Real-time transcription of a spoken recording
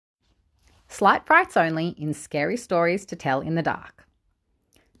Slight frights only in Scary Stories to Tell in the Dark.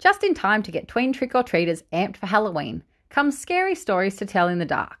 Just in time to get tween trick-or-treaters amped for Halloween comes Scary Stories to Tell in the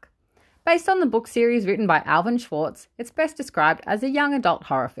Dark. Based on the book series written by Alvin Schwartz, it's best described as a young adult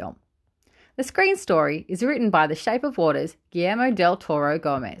horror film. The screen story is written by The Shape of Water's Guillermo del Toro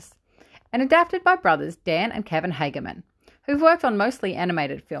Gomez and adapted by brothers Dan and Kevin Hageman, who've worked on mostly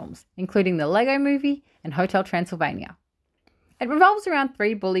animated films, including The Lego Movie and Hotel Transylvania. It revolves around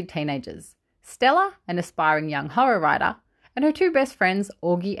three bullied teenagers, Stella, an aspiring young horror writer, and her two best friends,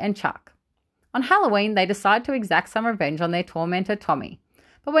 Augie and Chuck. On Halloween, they decide to exact some revenge on their tormentor, Tommy,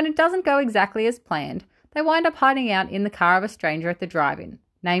 but when it doesn't go exactly as planned, they wind up hiding out in the car of a stranger at the drive-in,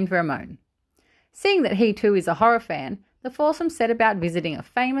 named Ramon. Seeing that he too is a horror fan, the foursome set about visiting a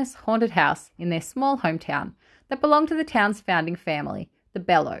famous haunted house in their small hometown that belonged to the town's founding family, the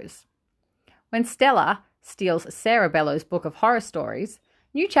Bellows. When Stella steals Sarah Bellows' book of horror stories,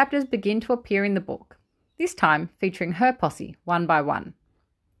 new chapters begin to appear in the book, this time featuring her posse one by one.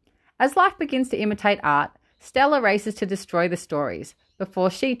 As life begins to imitate art, Stella races to destroy the stories before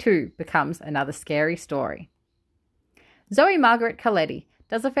she too becomes another scary story. Zoe Margaret Coletti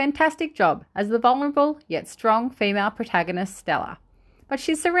does a fantastic job as the vulnerable yet strong female protagonist Stella, but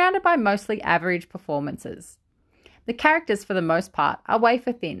she's surrounded by mostly average performances. The characters for the most part are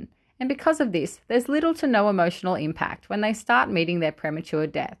wafer thin, and because of this, there's little to no emotional impact when they start meeting their premature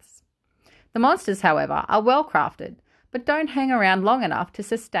deaths. The monsters, however, are well crafted, but don't hang around long enough to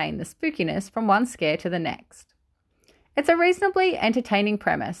sustain the spookiness from one scare to the next. It's a reasonably entertaining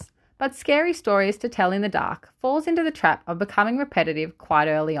premise, but Scary Stories to Tell in the Dark falls into the trap of becoming repetitive quite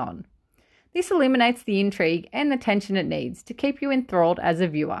early on. This eliminates the intrigue and the tension it needs to keep you enthralled as a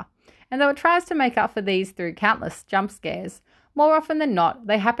viewer, and though it tries to make up for these through countless jump scares, more often than not,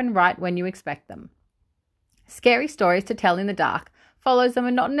 they happen right when you expect them. Scary Stories to Tell in the Dark follows a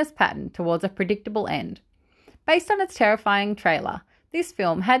monotonous pattern towards a predictable end. Based on its terrifying trailer, this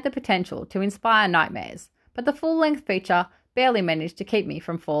film had the potential to inspire nightmares, but the full-length feature barely managed to keep me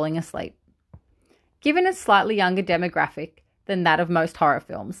from falling asleep. Given its slightly younger demographic than that of most horror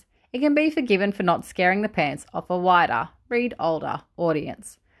films, it can be forgiven for not scaring the pants off a wider, read older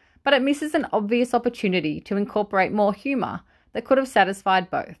audience, but it misses an obvious opportunity to incorporate more humour that could have satisfied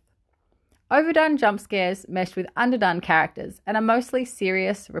both. Overdone jump scares meshed with underdone characters and a mostly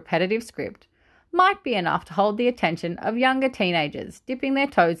serious, repetitive script might be enough to hold the attention of younger teenagers dipping their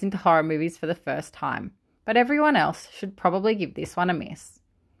toes into horror movies for the first time, but everyone else should probably give this one a miss.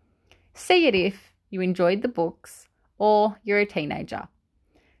 See it if you enjoyed the books or you're a teenager.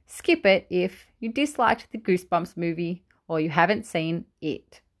 Skip it if you disliked the Goosebumps movie or you haven't seen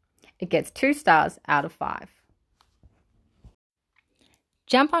it. It gets 2 stars out of 5.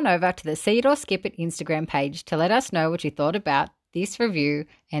 Jump on over to the See It or Skip It Instagram page to let us know what you thought about this review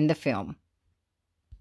and the film.